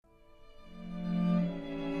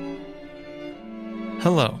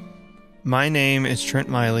Hello, my name is Trent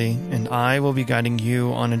Miley, and I will be guiding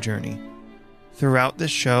you on a journey. Throughout this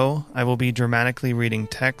show, I will be dramatically reading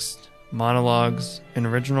text, monologues, and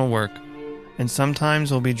original work, and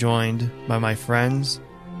sometimes will be joined by my friends,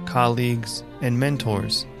 colleagues, and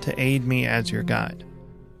mentors to aid me as your guide.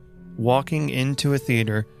 Walking into a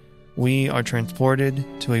theater, we are transported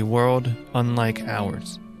to a world unlike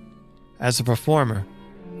ours. As a performer,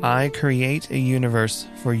 I create a universe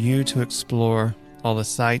for you to explore all the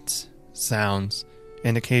sights, sounds,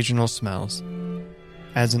 and occasional smells.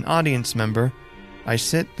 As an audience member, I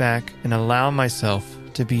sit back and allow myself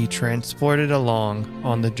to be transported along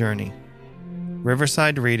on the journey.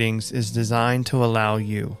 Riverside Readings is designed to allow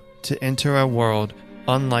you to enter a world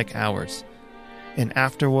unlike ours, and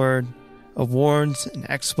afterward, awards an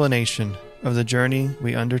explanation of the journey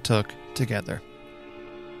we undertook together.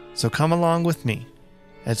 So come along with me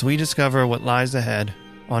as we discover what lies ahead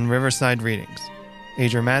on Riverside Readings, a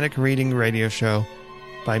dramatic reading radio show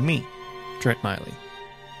by me, Trent Miley.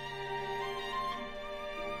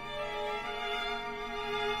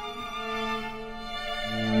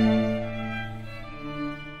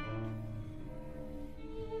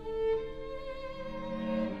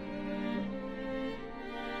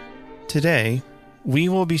 Today, we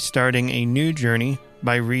will be starting a new journey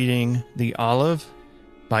by reading The Olive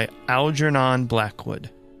by Algernon Blackwood.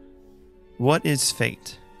 What is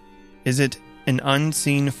fate? Is it an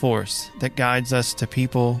unseen force that guides us to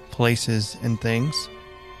people, places, and things?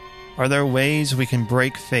 Are there ways we can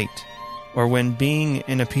break fate, or when being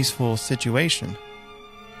in a peaceful situation?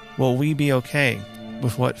 Will we be okay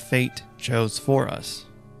with what fate chose for us?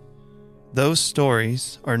 Those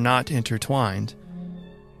stories are not intertwined,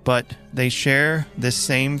 but they share this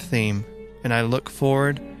same theme, and I look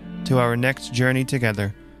forward to our next journey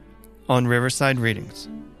together on Riverside Readings,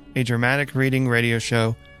 a dramatic reading radio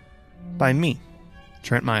show by me,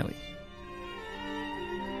 Trent Miley.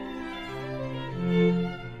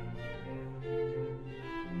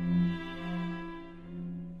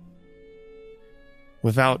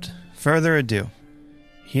 Without further ado,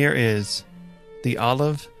 here is The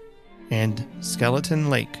Olive and Skeleton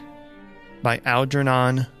Lake by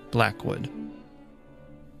Algernon Blackwood.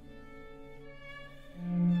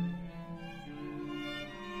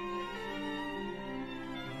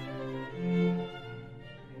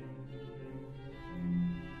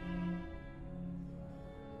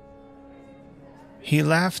 He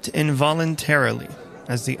laughed involuntarily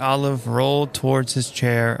as the Olive rolled towards his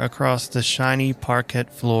chair across the shiny parquet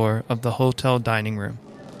floor of the hotel dining room.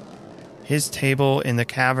 His table in the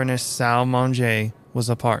cavernous salle à manger was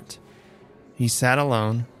apart. He sat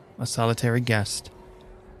alone, a solitary guest.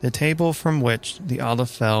 The table from which the Olive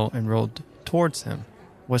fell and rolled towards him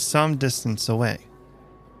was some distance away.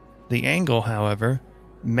 The angle, however,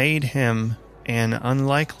 made him an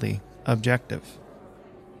unlikely objective.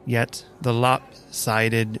 Yet the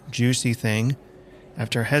lopsided, juicy thing,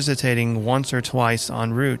 after hesitating once or twice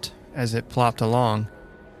en route as it plopped along,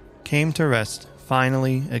 came to rest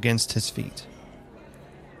finally against his feet.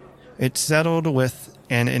 It settled with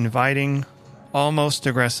an inviting, almost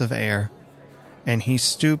aggressive air, and he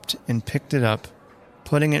stooped and picked it up,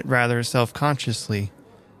 putting it rather self-consciously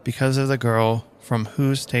because of the girl from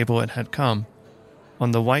whose table it had come,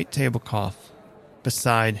 on the white tablecloth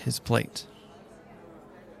beside his plate.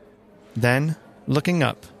 Then, looking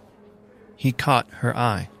up, he caught her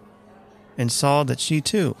eye, and saw that she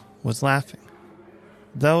too was laughing,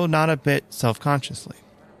 though not a bit self-consciously.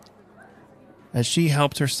 As she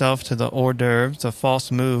helped herself to the hors d'oeuvres, a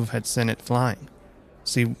false move had sent it flying.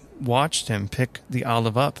 She watched him pick the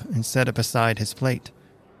olive up and set it beside his plate.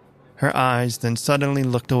 Her eyes then suddenly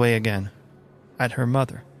looked away again, at her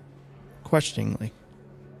mother, questioningly.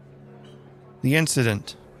 The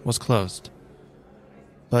incident was closed.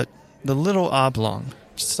 But the little oblong,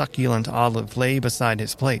 succulent olive lay beside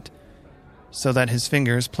his plate, so that his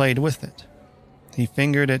fingers played with it. He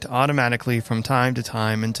fingered it automatically from time to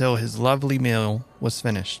time until his lovely meal was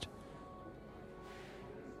finished.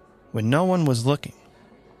 When no one was looking,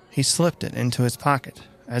 he slipped it into his pocket,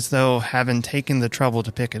 as though, having taken the trouble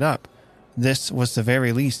to pick it up, this was the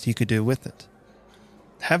very least he could do with it.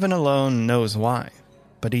 Heaven alone knows why,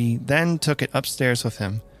 but he then took it upstairs with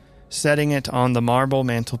him, setting it on the marble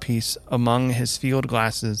mantelpiece among his field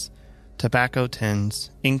glasses, tobacco tins,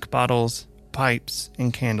 ink bottles, pipes,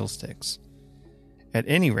 and candlesticks. At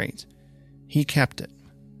any rate, he kept it,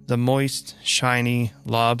 the moist, shiny,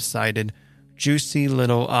 lopsided, juicy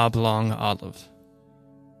little oblong olive.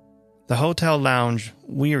 The hotel lounge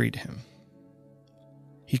wearied him.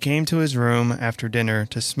 He came to his room after dinner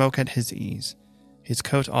to smoke at his ease, his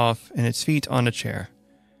coat off and his feet on a chair.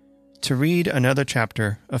 to read another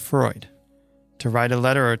chapter of Freud, to write a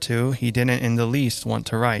letter or two he didn't in the least want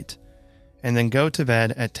to write, and then go to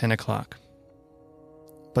bed at 10 o'clock.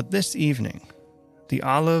 But this evening, the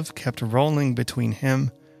olive kept rolling between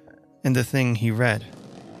him and the thing he read.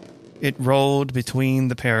 It rolled between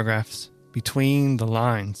the paragraphs, between the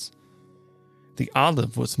lines. The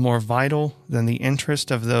olive was more vital than the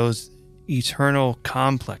interest of those eternal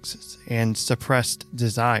complexes and suppressed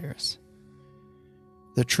desires.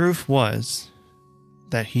 The truth was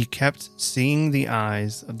that he kept seeing the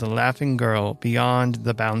eyes of the laughing girl beyond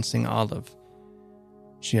the bouncing olive.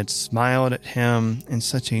 She had smiled at him in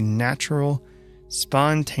such a natural,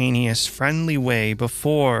 spontaneous, friendly way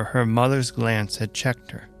before her mother's glance had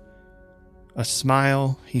checked her. A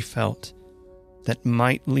smile, he felt, that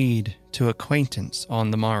might lead to acquaintance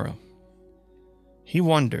on the morrow. He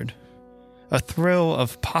wondered. A thrill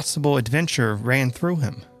of possible adventure ran through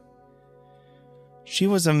him. She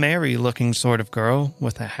was a merry-looking sort of girl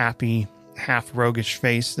with a happy, half-roguish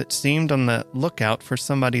face that seemed on the lookout for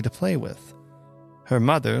somebody to play with. Her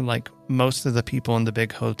mother, like most of the people in the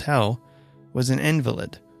big hotel, was an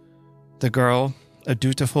invalid. The girl, a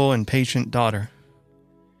dutiful and patient daughter.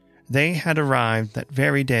 They had arrived that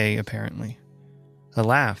very day, apparently. A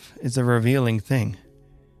laugh is a revealing thing,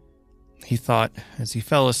 he thought as he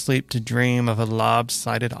fell asleep to dream of a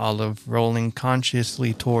lopsided olive rolling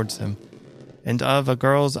consciously towards him, and of a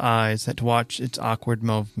girl's eyes that watched its awkward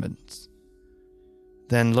movements,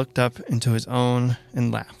 then looked up into his own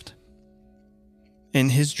and laughed. In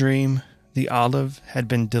his dream, the olive had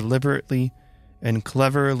been deliberately and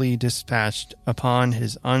cleverly dispatched upon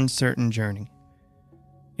his uncertain journey.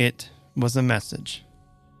 It was a message.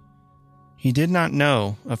 He did not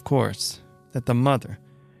know, of course, that the mother,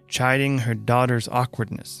 chiding her daughter's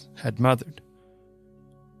awkwardness, had mothered.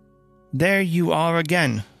 "There you are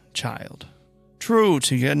again, child. True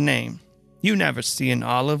to your name. You never see an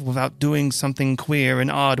olive without doing something queer and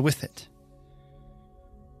odd with it."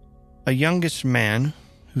 A youngish man,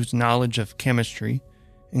 whose knowledge of chemistry,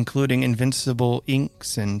 including invincible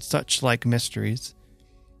inks and such like mysteries,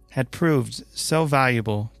 had proved so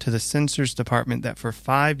valuable to the censors department that for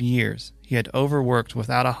 5 years he had overworked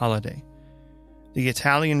without a holiday. The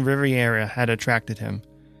Italian Riviera had attracted him,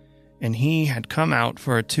 and he had come out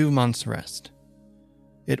for a 2 months' rest.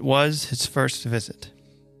 It was his first visit.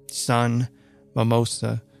 Sun,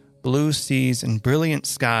 mimosa, blue seas, and brilliant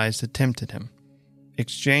skies had tempted him.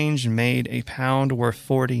 Exchange made a pound worth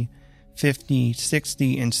 40, 50,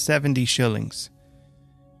 60, and 70 shillings.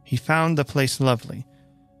 He found the place lovely,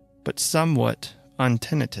 but somewhat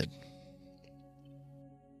untenanted.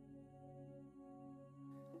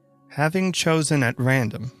 Having chosen at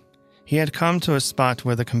random, he had come to a spot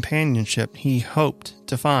where the companionship he hoped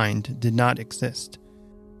to find did not exist.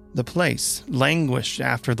 The place languished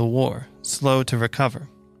after the war, slow to recover.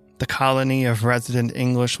 The colony of resident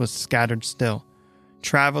English was scattered still.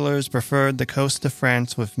 Travelers preferred the coast of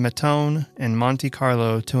France with Mentone and Monte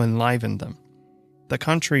Carlo to enliven them. The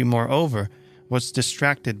country, moreover, was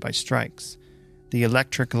distracted by strikes. The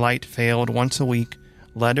electric light failed once a week,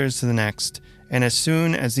 letters the next, and as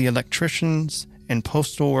soon as the electricians and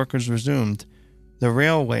postal workers resumed, the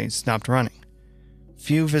railways stopped running.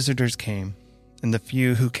 Few visitors came, and the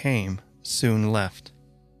few who came soon left.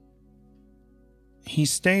 He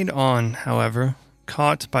stayed on, however,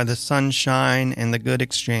 caught by the sunshine and the good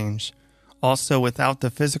exchange, also without the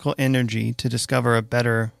physical energy to discover a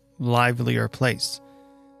better, livelier place.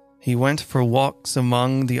 He went for walks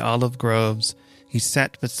among the olive groves. He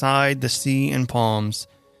sat beside the sea and palms.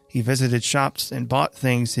 He visited shops and bought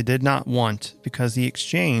things he did not want because the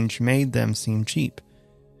exchange made them seem cheap.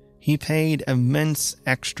 He paid immense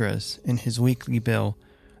extras in his weekly bill,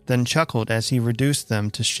 then chuckled as he reduced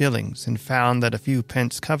them to shillings and found that a few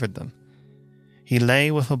pence covered them. He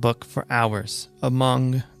lay with a book for hours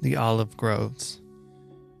among the olive groves.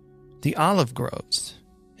 The olive groves.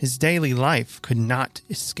 His daily life could not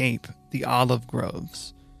escape the olive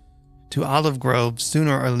groves. To olive groves,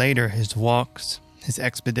 sooner or later, his walks, his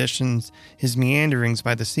expeditions, his meanderings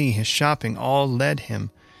by the sea, his shopping, all led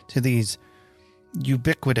him to these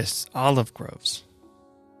ubiquitous olive groves.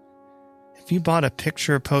 If you bought a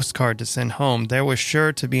picture postcard to send home, there was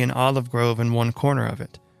sure to be an olive grove in one corner of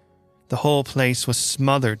it. The whole place was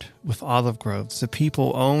smothered with olive groves. The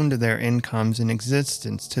people owned their incomes and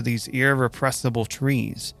existence to these irrepressible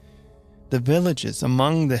trees. The villages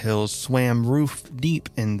among the hills swam roof deep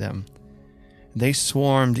in them. They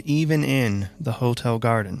swarmed even in the hotel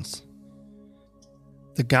gardens.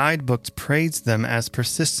 The guidebooks praised them as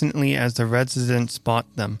persistently as the residents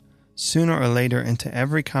bought them. Sooner or later, into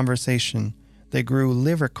every conversation, they grew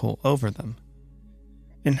lyrical over them.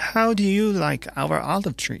 And how do you like our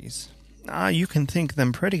olive trees? You can think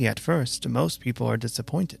them pretty at first. Most people are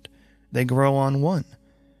disappointed. They grow on one.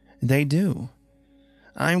 They do.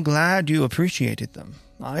 I'm glad you appreciated them.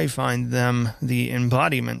 I find them the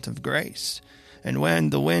embodiment of grace. And when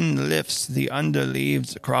the wind lifts the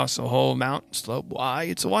underleaves across a whole mountain slope, why,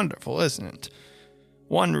 it's wonderful, isn't it?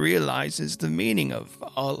 One realizes the meaning of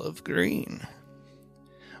olive green.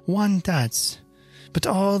 One does. But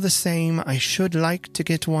all the same, I should like to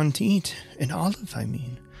get one to eat. An olive, I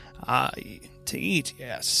mean. Aye, to eat,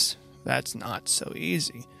 yes. That's not so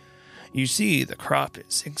easy. You see, the crop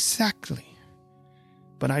is exactly.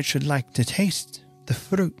 But I should like to taste the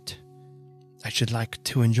fruit. I should like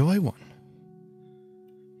to enjoy one.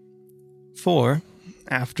 For,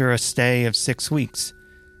 after a stay of 6 weeks,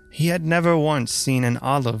 he had never once seen an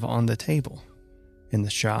olive on the table, in the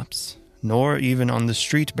shops, nor even on the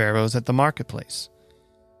street barrows at the marketplace.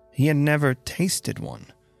 He had never tasted one.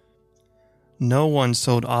 No one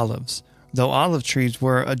sold olives, though olive trees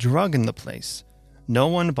were a drug in the place. No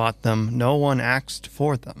one bought them, no one asked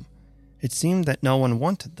for them. It seemed that no one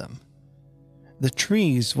wanted them. The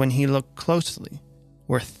trees, when he looked closely,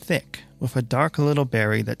 were thick, with a dark little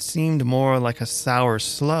berry that seemed more like a sour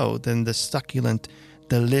sloe than the succulent,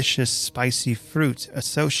 delicious, spicy fruit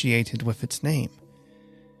associated with its name.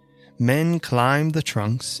 Men climbed the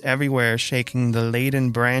trunks, everywhere shaking the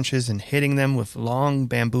laden branches and hitting them with long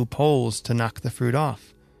bamboo poles to knock the fruit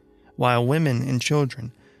off, while women and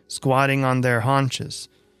children, squatting on their haunches,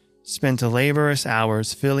 spent laborious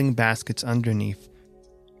hours filling baskets underneath,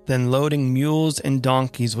 then loading mules and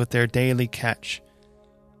donkeys with their daily catch.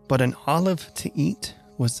 But an olive to eat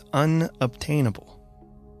was unobtainable.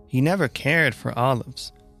 He never cared for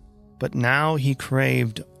olives, but now he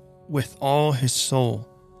craved with all his soul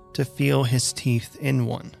to feel his teeth in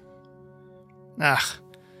one.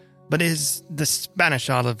 But it is the Spanish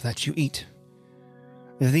olive that you eat.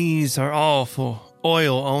 These are all for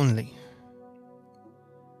oil only.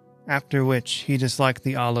 After which he disliked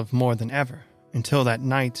the olive more than ever, until that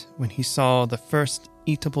night when he saw the first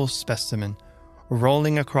eatable specimen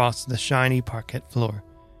rolling across the shiny parquet floor,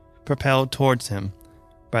 propelled towards him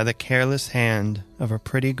by the careless hand of a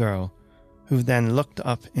pretty girl, who then looked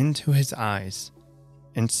up into his eyes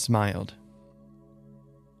and smiled.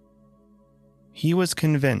 He was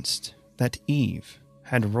convinced that Eve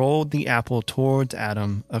had rolled the apple towards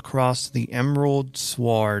Adam across the emerald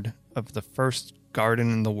sward of the first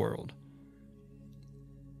garden in the world.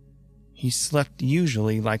 He slept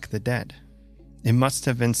usually like the dead. It must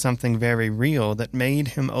have been something very real that made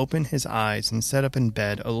him open his eyes and sit up in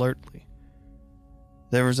bed alertly.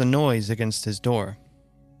 There was a noise against his door.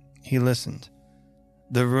 He listened.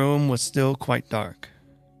 The room was still quite dark.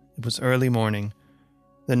 It was early morning.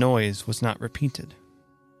 The noise was not repeated.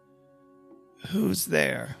 Who's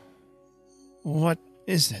there? What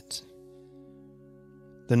is it?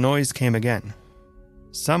 The noise came again.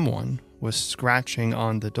 Someone was scratching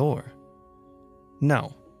on the door.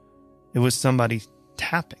 No, it was somebody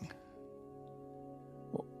tapping.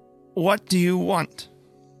 What do you want?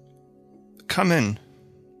 Come in.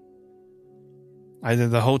 Either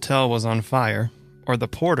the hotel was on fire, or the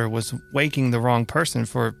porter was waking the wrong person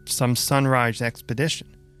for some sunrise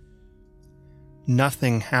expedition.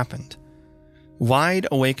 Nothing happened. Wide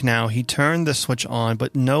awake now, he turned the switch on,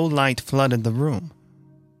 but no light flooded the room.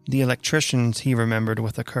 The electricians, he remembered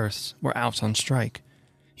with a curse, were out on strike.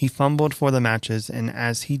 He fumbled for the matches, and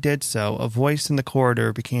as he did so, a voice in the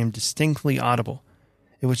corridor became distinctly audible.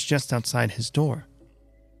 It was just outside his door.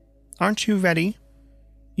 Aren't you ready?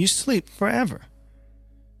 You sleep forever.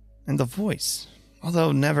 And the voice,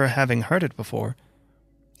 although never having heard it before,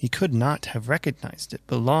 he could not have recognized it,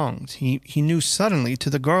 belonged, he knew suddenly, to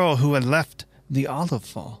the girl who had left the olive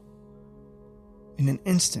fall. In an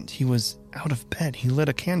instant, he was out of bed. He lit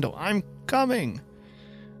a candle. I'm coming.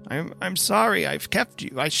 I'm sorry I've kept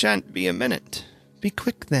you. I shan't be a minute. Be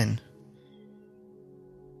quick, then.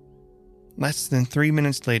 Less than 3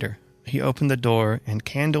 minutes later, he opened the door and,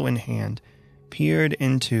 candle in hand, peered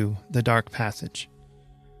into the dark passage.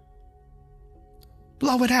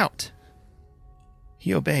 Blow it out!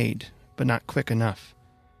 He obeyed, but not quick enough.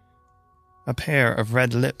 A pair of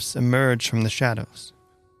red lips emerged from the shadows.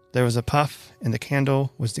 There was a puff, and the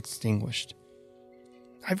candle was extinguished.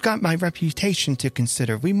 I've got my reputation to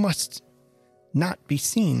consider. We must not be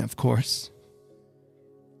seen, of course.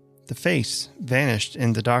 The face vanished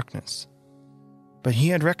in the darkness, but he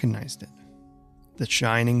had recognized it. The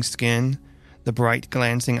shining skin, the bright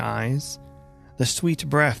glancing eyes, the sweet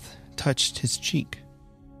breath touched his cheek.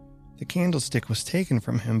 The candlestick was taken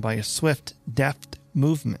from him by a swift, deft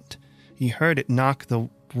movement. He heard it knock the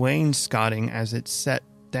wainscoting as it set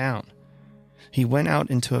down. He went out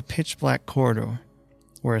into a pitch-black corridor,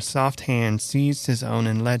 where a soft hand seized his own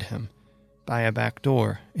and led him, by a back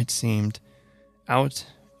door, it seemed, out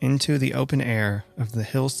into the open air of the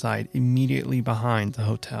hillside immediately behind the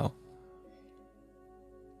hotel.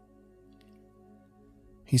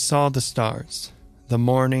 He saw the stars. The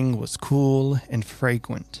morning was cool and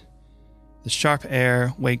fragrant. The sharp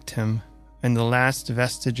air waked him, and the last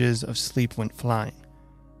vestiges of sleep went flying.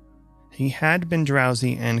 He had been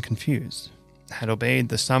drowsy and confused, had obeyed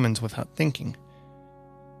the summons without thinking.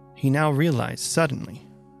 He now realized suddenly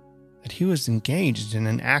that he was engaged in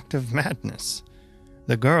an act of madness.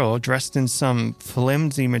 The girl, dressed in some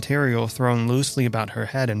flimsy material thrown loosely about her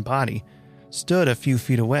head and body, stood a few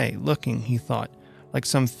feet away, looking, he thought, like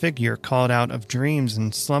some figure called out of dreams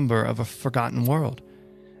and slumber of a forgotten world,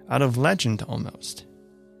 out of legend almost.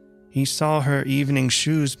 He saw her evening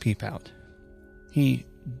shoes peep out. He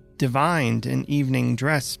divined an evening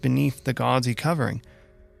dress beneath the gauzy covering.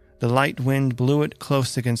 The light wind blew it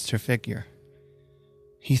close against her figure.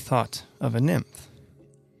 He thought of a nymph.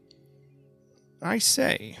 "I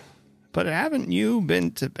say, but haven't you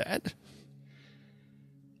been to bed?"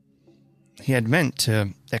 He had meant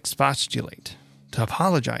to expostulate, to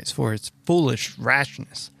apologize for his foolish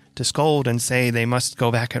rashness, to scold and say they must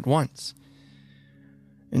go back at once.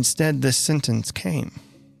 Instead, this sentence came.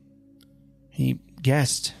 He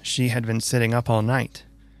guessed she had been sitting up all night.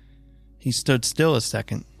 He stood still a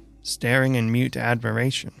second, staring in mute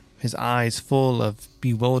admiration, his eyes full of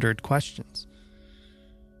bewildered questions.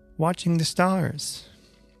 "Watching the stars.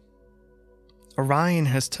 Orion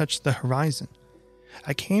has touched the horizon.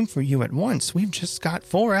 I came for you at once. We've just got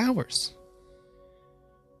 4 hours."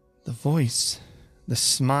 The voice, the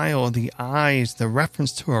smile, the eyes, the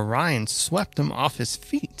reference to Orion swept him off his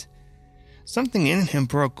feet. Something in him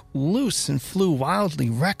broke loose and flew wildly,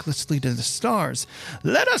 recklessly to the stars.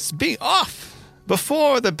 "Let us be off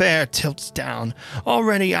before the bear tilts down.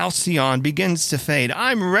 Already Alcyone begins to fade.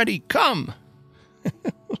 I'm ready. Come."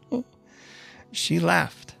 She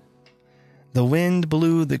laughed. The wind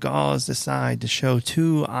blew the gauze aside to show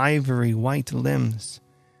 2 ivory white limbs.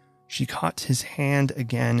 She caught his hand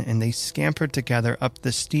again, and they scampered together up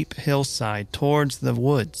the steep hillside towards the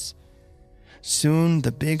woods. Soon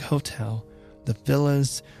the big hotel, the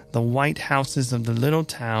villas, the white houses of the little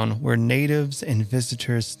town where natives and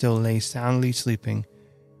visitors still lay soundly sleeping,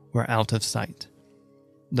 were out of sight.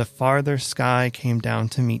 The farther sky came down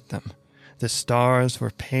to meet them. The stars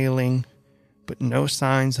were paling, but no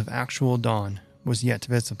signs of actual dawn was yet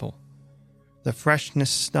visible. The freshness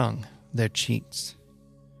stung their cheeks.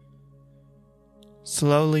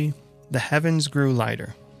 Slowly, the heavens grew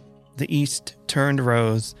lighter. The east turned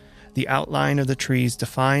rose. The outline of the trees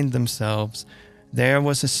defined themselves. There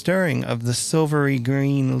was a stirring of the silvery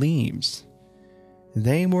green leaves.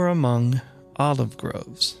 They were among olive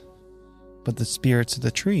groves, but the spirits of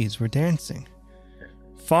the trees were dancing.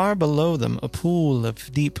 Far below them, a pool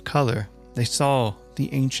of deep color, they saw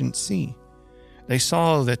the ancient sea. They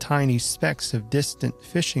saw the tiny specks of distant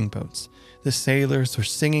fishing boats. The sailors were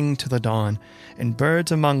singing to the dawn, and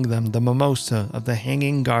birds among them, the mimosa of the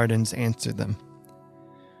hanging gardens, answered them.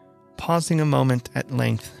 Pausing a moment at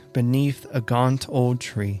length beneath a gaunt old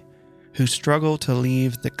tree, whose struggle to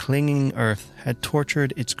leave the clinging earth had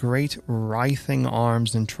tortured its great writhing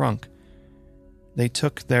arms and trunk, they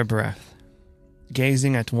took their breath,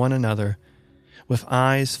 gazing at one another with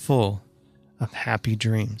eyes full of happy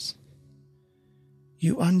dreams.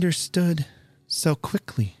 "You understood so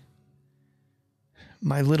quickly.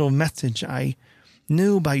 My little message, I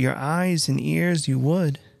knew by your eyes and ears you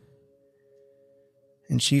would."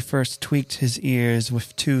 And she first tweaked his ears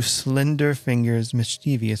with 2 slender fingers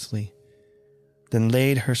mischievously, then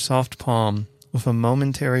laid her soft palm with a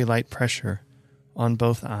momentary light pressure on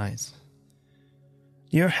both eyes.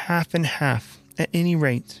 "You're half and half, at any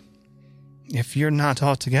rate, if you're not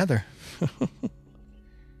altogether."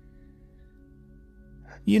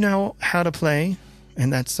 "You know how to play,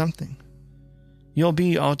 and that's something. You'll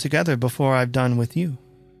be altogether before I've done with you."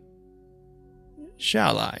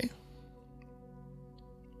 "Shall I?"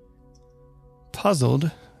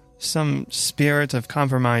 Puzzled, some spirit of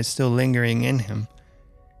compromise still lingering in him,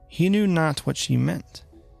 he knew not what she meant.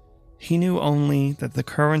 He knew only that the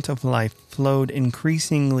current of life flowed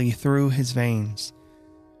increasingly through his veins,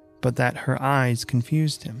 but that her eyes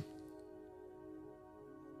confused him.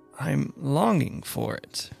 "I'm longing for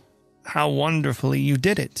it. How wonderfully you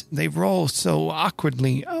did it. They roll so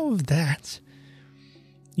awkwardly. Oh, that.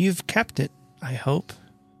 You've kept it, I hope."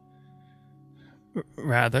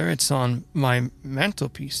 "Rather, it's on my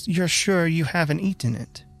mantelpiece. You're sure you haven't eaten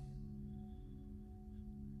it?"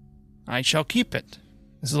 "I shall keep it.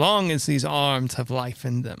 as long as these arms have life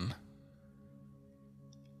in them.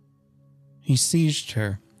 He seized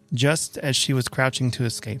her just as she was crouching to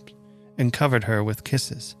escape and covered her with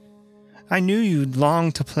kisses. I knew you'd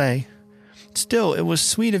long to play. Still, it was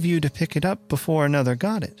sweet of you to pick it up before another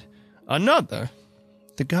got it. Another?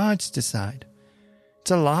 The gods decide.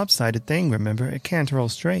 It's a lopsided thing, remember? It can't roll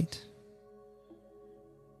straight.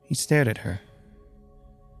 He stared at her.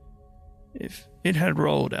 If it had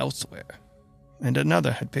rolled elsewhere, and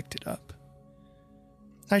another had picked it up,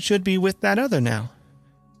 I should be with that other now.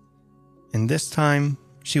 And this time,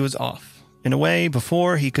 she was off, and away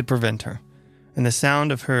before he could prevent her, and the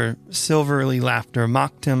sound of her silvery laughter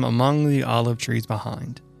mocked him among the olive trees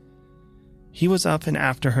behind. He was up and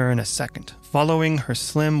after her in a second, following her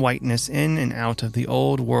slim whiteness in and out of the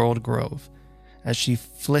old world grove, as she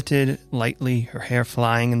flitted lightly, her hair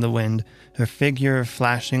flying in the wind, her figure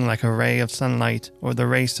flashing like a ray of sunlight or the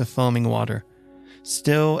race of foaming water.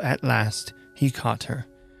 Still, at last, he caught her,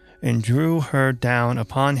 and drew her down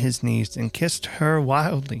upon his knees and kissed her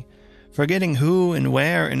wildly, forgetting who and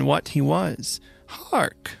where and what he was.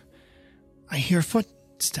 Hark! I hear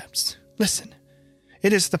footsteps. Listen.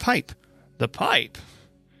 It is the pipe. The pipe?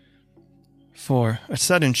 For a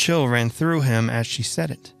sudden chill ran through him as she said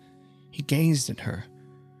it. He gazed at her.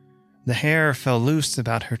 The hair fell loose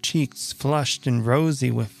about her cheeks, flushed and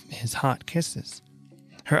rosy with his hot kisses.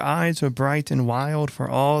 Her eyes were bright and wild for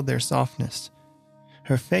all their softness.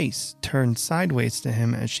 Her face, turned sideways to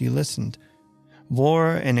him as she listened,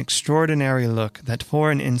 wore an extraordinary look that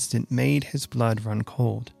for an instant made his blood run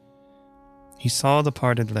cold. He saw the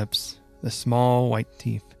parted lips, the small white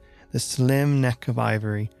teeth, the slim neck of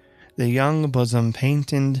ivory, the young bosom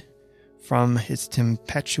painted from his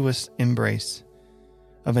tempestuous embrace.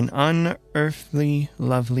 Of an unearthly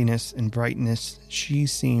loveliness and brightness she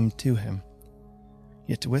seemed to him,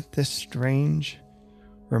 yet with this strange,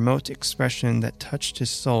 remote expression that touched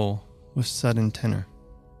his soul with sudden tenor.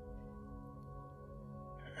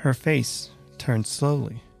 Her face turned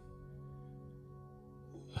slowly.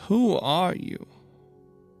 Who are you?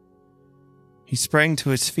 He sprang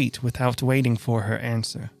to his feet without waiting for her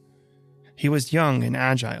answer. He was young and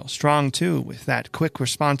agile, strong too, with that quick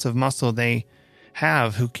responsive muscle they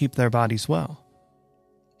have who keep their bodies well.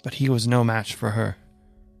 But he was no match for her.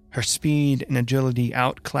 Her speed and agility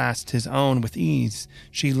outclassed his own with ease.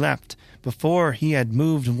 She leapt. Before he had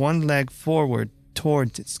moved one leg forward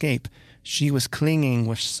towards escape, she was clinging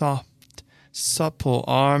with soft, supple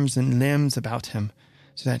arms and limbs about him,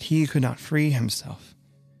 so that he could not free himself.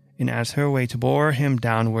 And as her weight bore him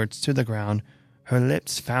downwards to the ground, her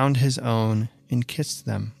lips found his own and kissed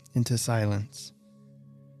them into silence.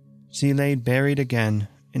 She lay buried again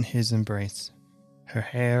in his embrace, her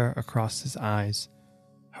hair across his eyes,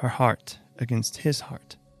 her heart against his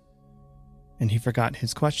heart. And he forgot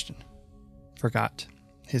his question, forgot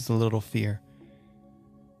his little fear,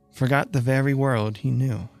 forgot the very world he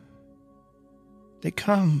knew. They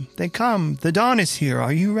come, the dawn is here,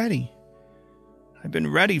 are you ready? I've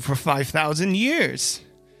been ready for 5,000 years.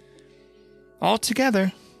 All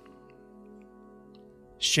together.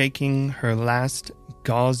 Shaking her last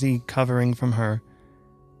gauzy covering from her,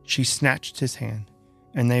 she snatched his hand,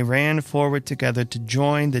 and they ran forward together to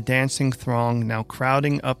join the dancing throng now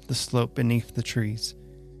crowding up the slope beneath the trees.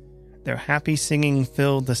 Their happy singing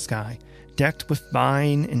filled the sky, decked with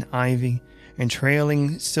vine and ivy and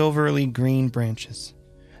trailing silvery green branches.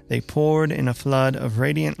 They poured in a flood of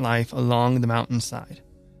radiant life along the mountainside.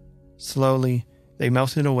 Slowly, they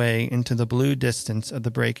melted away into the blue distance of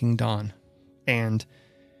the breaking dawn, and,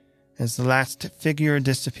 as the last figure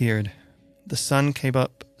disappeared, the sun came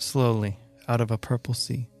up slowly out of a purple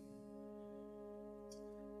sea.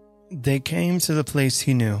 They came to the place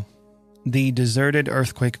he knew, the deserted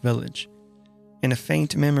earthquake village, and a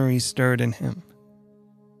faint memory stirred in him.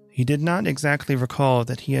 He did not exactly recall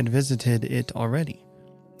that he had visited it already,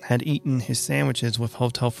 had eaten his sandwiches with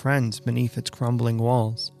hotel friends beneath its crumbling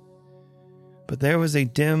walls. But there was a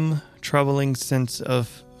dim, troubling sense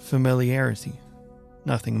of familiarity,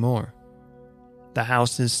 nothing more. The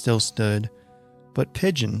houses still stood, but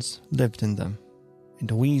pigeons lived in them, and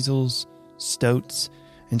weasels, stoats,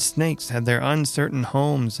 and snakes had their uncertain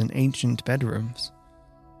homes and ancient bedrooms.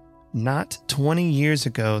 Not 20 years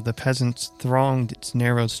ago, the peasants thronged its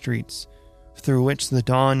narrow streets, through which the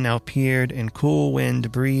dawn now peered and cool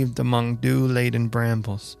wind breathed among dew-laden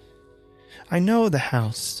brambles. I know the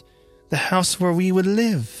house where we would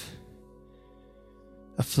live.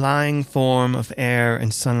 A flying form of air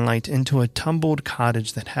and sunlight into a tumbled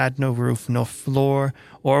cottage that had no roof, no floor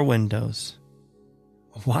or windows.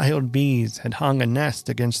 Wild bees had hung a nest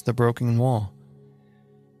against the broken wall.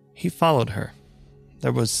 He followed her,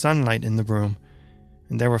 There was sunlight in the room,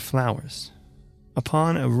 and there were flowers.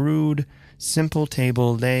 Upon a rude, simple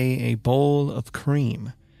table lay a bowl of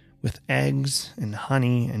cream, with eggs and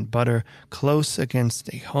honey and butter close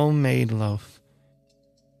against a homemade loaf.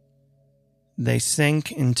 They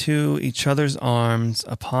sank into each other's arms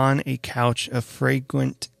upon a couch of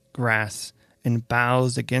fragrant grass and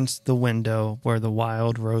boughs against the window where the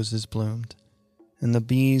wild roses bloomed, and the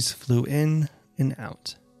bees flew in and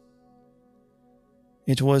out.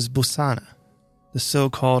 It was Busana, the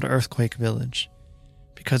so-called earthquake village,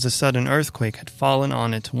 because a sudden earthquake had fallen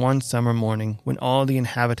on it one summer morning when all the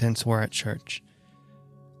inhabitants were at church.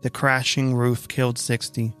 The crashing roof killed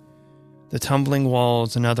 60, the tumbling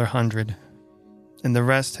walls another 100, and the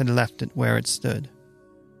rest had left it where it stood.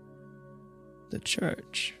 The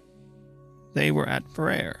church. They were at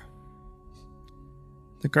prayer.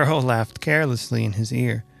 The girl laughed carelessly in his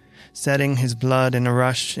ear, setting his blood in a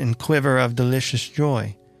rush and quiver of delicious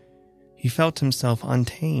joy. He felt himself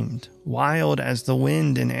untamed, wild as the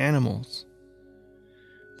wind and animals.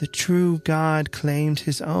 The true God claimed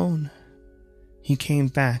his own. He came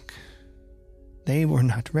back. They were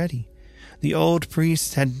not ready. The old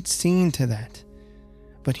priest had seen to that.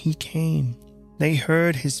 But he came. They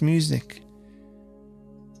heard his music.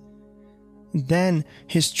 Then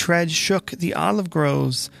his tread shook the olive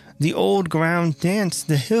groves. The old ground danced.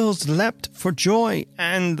 The hills leapt for joy,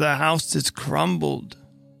 and the houses crumbled.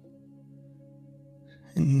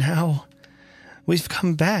 And now we've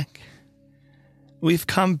come back. We've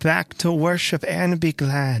come back to worship and be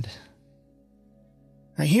glad.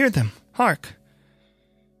 I hear them. Hark!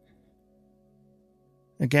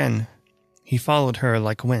 Again, he followed her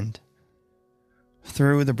like wind.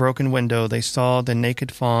 Through the broken window they saw the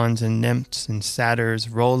naked fauns and nymphs and satyrs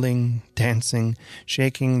rolling, dancing,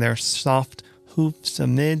 shaking their soft hoofs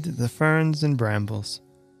amid the ferns and brambles.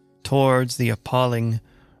 Towards the appalling,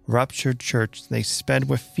 ruptured church they sped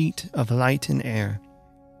with feet of light and air.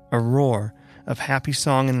 A roar of happy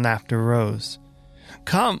song and laughter rose.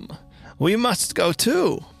 "Come, we must go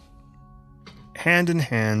too!" Hand in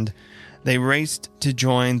hand, they raced to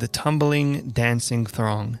join the tumbling, dancing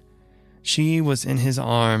throng. She was in his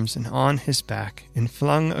arms and on his back and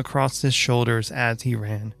flung across his shoulders as he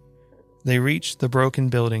ran. They reached the broken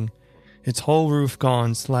building, its whole roof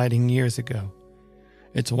gone sliding years ago,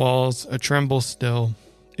 its walls a tremble still,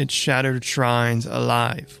 its shattered shrines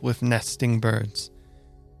alive with nesting birds.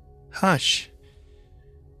 Hush!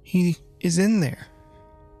 He is in there.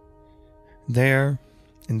 There,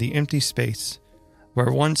 in the empty space,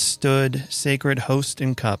 where once stood sacred host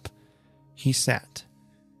and cup, he sat,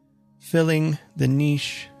 filling the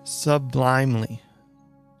niche sublimely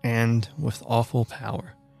and with awful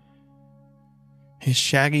power. His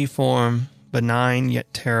shaggy form, benign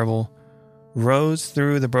yet terrible, rose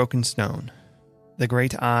through the broken stone. The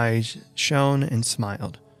great eyes shone and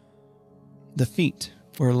smiled. The feet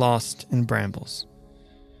were lost in brambles.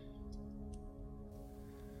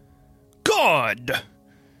 "God!"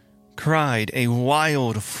 cried a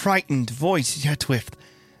wild, frightened voice, yet with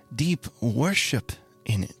deep worship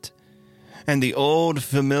in it. And the old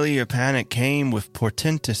familiar panic came with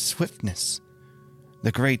portentous swiftness.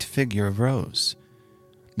 The great figure rose.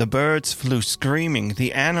 The birds flew screaming,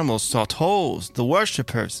 the animals sought holes, the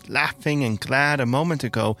worshippers, laughing and glad a moment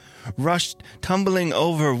ago, rushed tumbling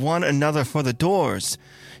over one another for the doors.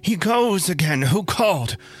 "He goes again! Who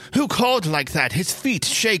called? Who called like that? His feet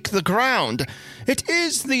shake the ground! It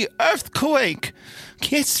is the earthquake!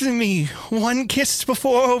 Kiss me, one kiss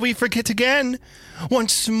before we forget again!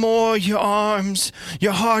 Once more your arms,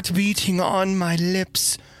 your heart beating on my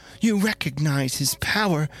lips. You recognize his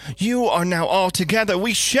power. You are now all together.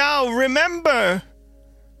 We shall remember!"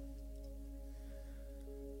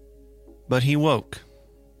 But he woke,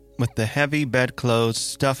 with the heavy bedclothes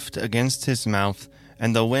stuffed against his mouth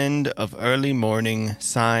and the wind of early morning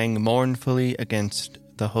sighing mournfully against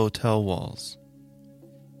the hotel walls.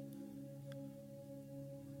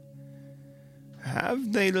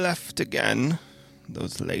 "Have they left again,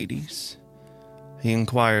 those ladies?" he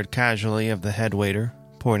inquired casually of the head waiter,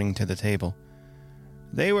 pointing to the table.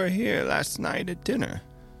 "They were here last night at dinner."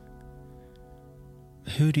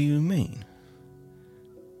 "Who do you mean?"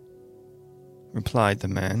 replied the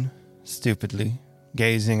man, stupidly,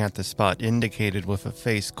 gazing at the spot indicated with a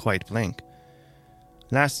face quite blank.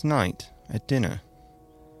 "Last night at dinner."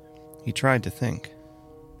 He tried to think.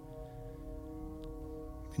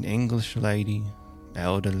 An English lady,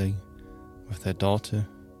 elderly, with her daughter,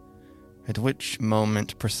 at which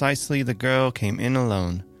moment precisely the girl came in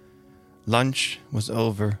alone. Lunch was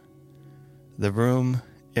over, the room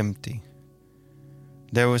empty.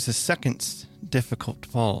 There was a second's difficult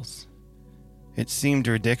pause. It seemed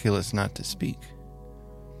ridiculous not to speak.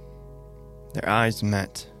 Their eyes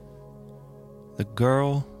met. The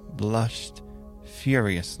girl blushed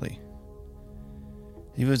furiously.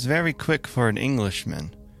 He was very quick for an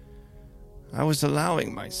Englishman. I was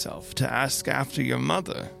allowing myself to ask after your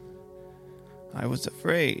mother. I was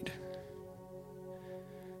afraid.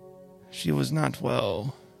 She was not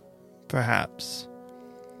well, perhaps.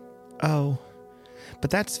 Oh, but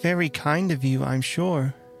that's very kind of you, I'm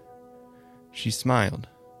sure. She smiled.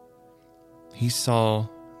 He saw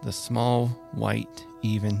the small, white,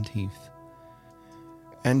 even teeth.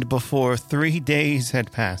 And before 3 days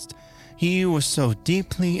had passed, he was so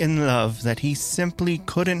deeply in love that he simply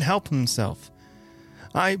couldn't help himself.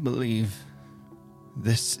 I believe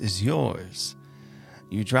this is yours.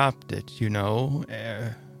 You dropped it, you know.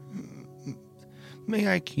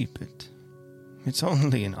 May I keep it? It's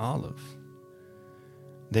only an olive.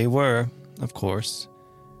 They were, of course,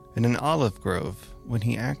 in an olive grove when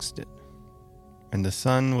he asked it, and the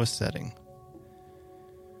sun was setting.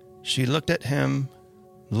 She looked at him,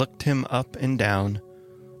 looked him up and down,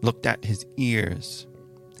 looked at his ears,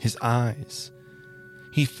 his eyes.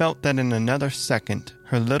 He felt that in another second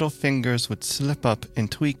her little fingers would slip up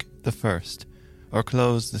and tweak the first, or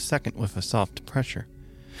close the second with a soft pressure.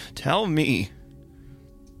 Tell me,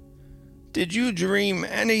 did you dream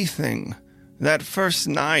anything that first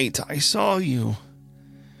night I saw you?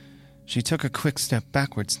 She took a quick step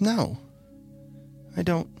backwards. No, I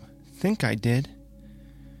don't think I did.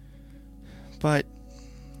 But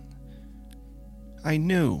I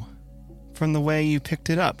knew from the way you picked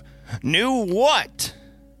it up. Knew what?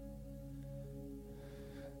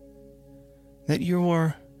 That you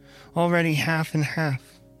were already half and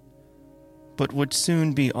half, but would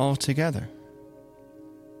soon be all together.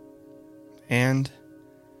 And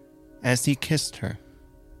as he kissed her,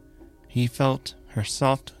 he felt her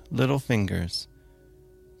soft little fingers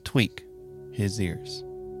tweak his ears.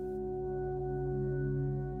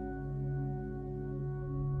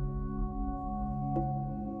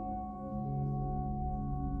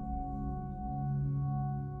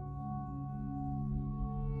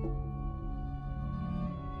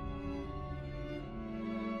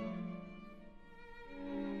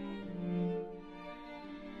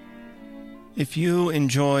 If you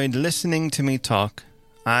enjoyed listening to me talk,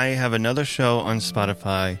 I have another show on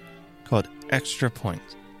Spotify called Extra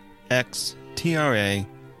Point, XTRAPOINT,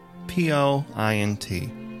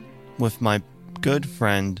 with my good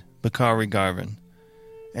friend Bakari Garvin.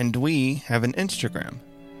 And we have an Instagram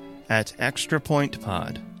at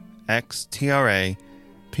ExtraPointPod,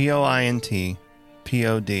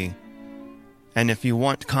 XTRAPOINTPOD. And if you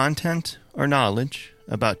want content or knowledge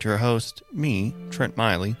about your host, me, Trent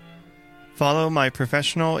Miley, follow my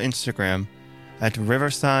professional Instagram at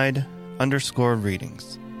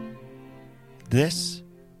Riverside_Readings. This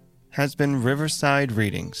has been Riverside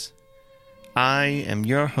Readings. I am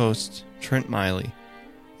your host, Trent Miley,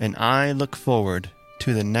 and I look forward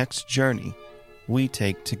to the next journey we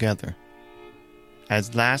take together.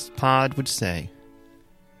 As Last Pod would say,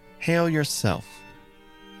 hail yourself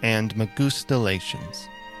and magustalations.